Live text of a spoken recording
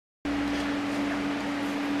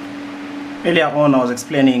Earlier on, I was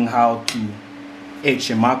explaining how to etch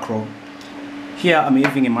a macro. Here, I'm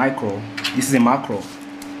having a micro. This is a macro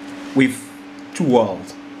with two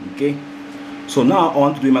welds. Okay. So now I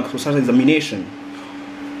want to do a macrostructure examination.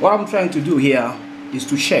 What I'm trying to do here is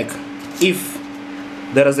to check if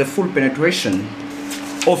there is a full penetration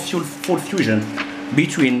or full fusion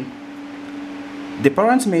between the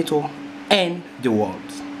parent metal and the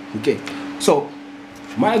welds. Okay. So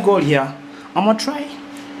my goal here, I'm gonna try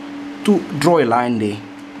to draw a line there.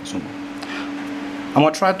 So I'm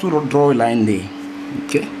gonna try to draw a line there,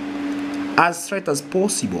 okay, as straight as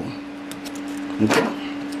possible, okay.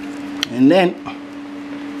 And then,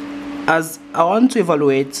 as I want to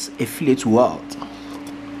evaluate a fillet weld,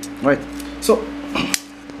 right? So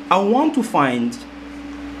I want to find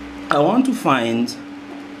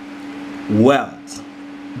welds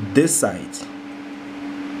this side,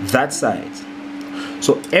 that side.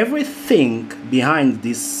 So everything behind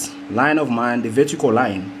this line of mine, the vertical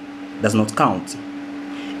line, does not count.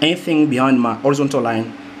 Anything behind my horizontal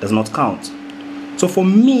line does not count. So for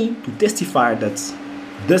me to testify that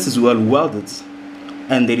this is well welded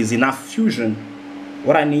and there is enough fusion,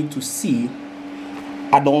 what I need to see,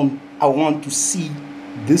 I want to see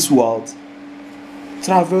this weld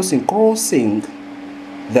traversing, crossing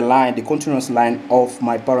the line, the continuous line of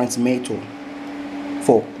my parent metal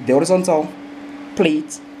for the horizontal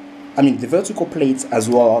plate, the vertical plate as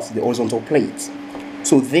well as the horizontal plate.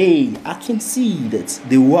 So I can see that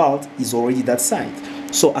the weld is already that side.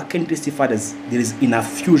 So I can testify that there is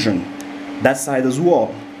enough fusion that side as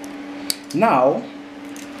well. Now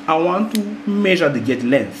I want to measure the gauge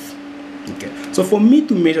length. Okay. So for me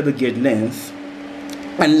to measure the gauge length,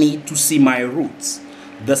 I need to see my roots.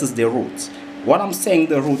 This is the roots. What I'm saying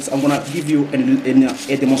the roots, I'm gonna give you a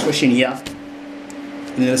demonstration here.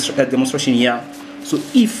 A demonstration here. So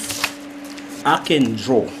if I can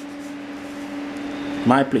draw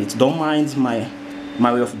my plate, don't mind my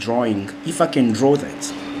way of drawing, if I can draw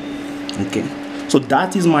that, okay, so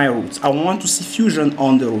that is my roots. I want to see fusion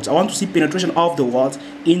on the roots. I want to see penetration of the weld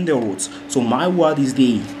in the roots. So my weld is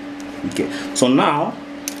there. Okay, so now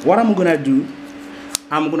what I'm gonna do,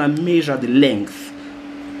 I'm gonna measure the length.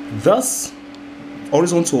 Thus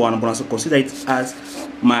horizontal one, I'm gonna consider it as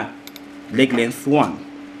my leg length 1.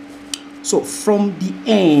 So from the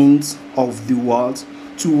end of the weld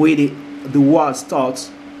to where the weld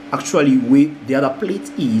starts, actually where the other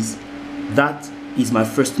plate is, that is my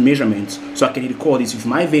first measurement. So I can record this with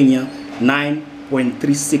my vernier,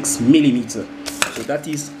 9.36 millimeters. So that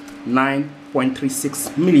is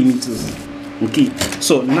 9.36 millimeters. Okay.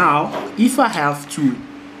 So now if I have to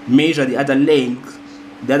measure the other length,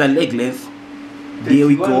 the other leg length, there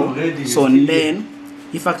we go. So then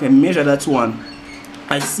if I can measure that one,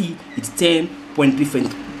 I see it's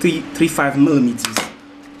 10.35 millimeters.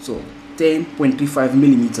 So 10.35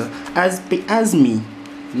 millimeters as me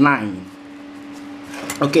 9.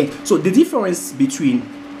 Okay, so the difference between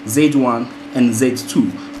Z1 and Z2,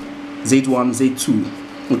 Z2,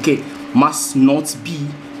 okay, must not be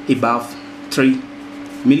above 3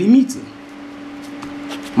 millimeters.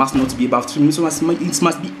 Must not be above 3 millimeters. It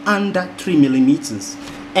must be under 3 millimeters.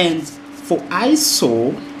 And for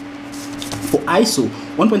ISO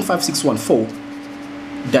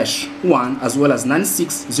 1.5614-1 as well as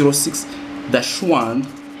 9606-1,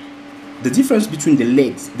 the difference between the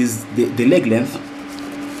legs, the leg length,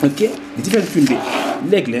 okay, the difference between the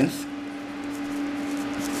leg length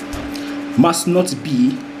must not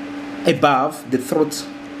be above the throat,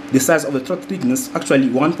 the size of the throat thickness, actually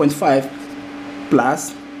 1.5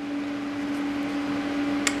 plus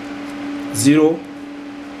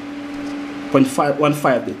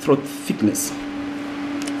 0.515, the throat thickness.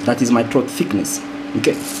 That is my throat thickness.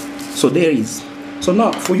 Okay, so there is. So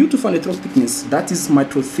now for you to find the throat thickness, that is my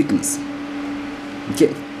throat thickness.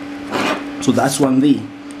 Okay, so that's one there.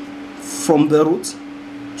 From the root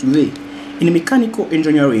to there. In mechanical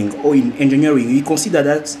engineering or in engineering, you consider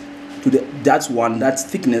that that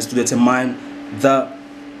thickness to determine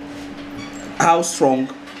how strong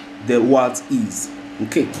the weld is.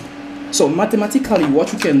 Okay, so mathematically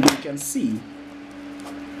what you can do, you can see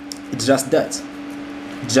it's just that,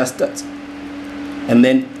 and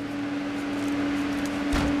then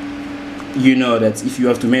you know that if you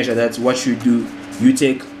have to measure that, what you do, you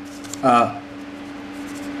take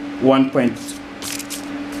 1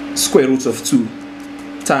 square root of 2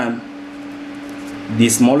 times the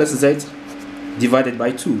smallest z divided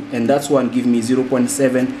by 2, and that's one give me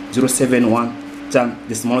 0.7071 times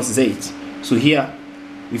the smallest z. So here,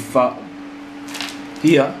 if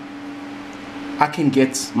here I can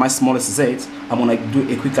get my smallest z, I'm gonna do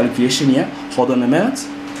a quick calculation here. Hold on a minute.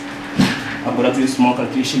 I'm gonna do a small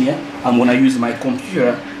calculation here. I'm gonna use my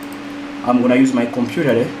computer.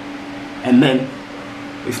 There, and then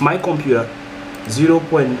with my computer,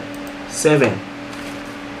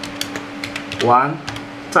 0.71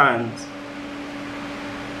 times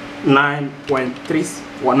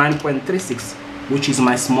 9.36, which is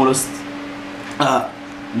my smallest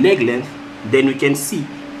leg length. Then we can see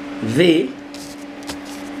there.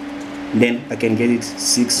 Then I can get it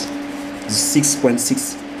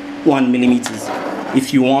 6.61 millimeters.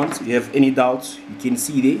 If you want, you have any doubts, you can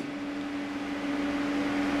see there.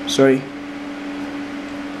 Sorry,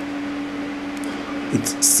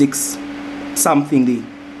 it's 6 something there.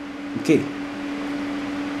 Okay,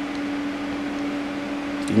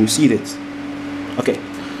 can you see that? Okay,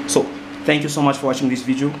 so thank you so much for watching this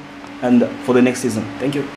video, and for the next season, thank you.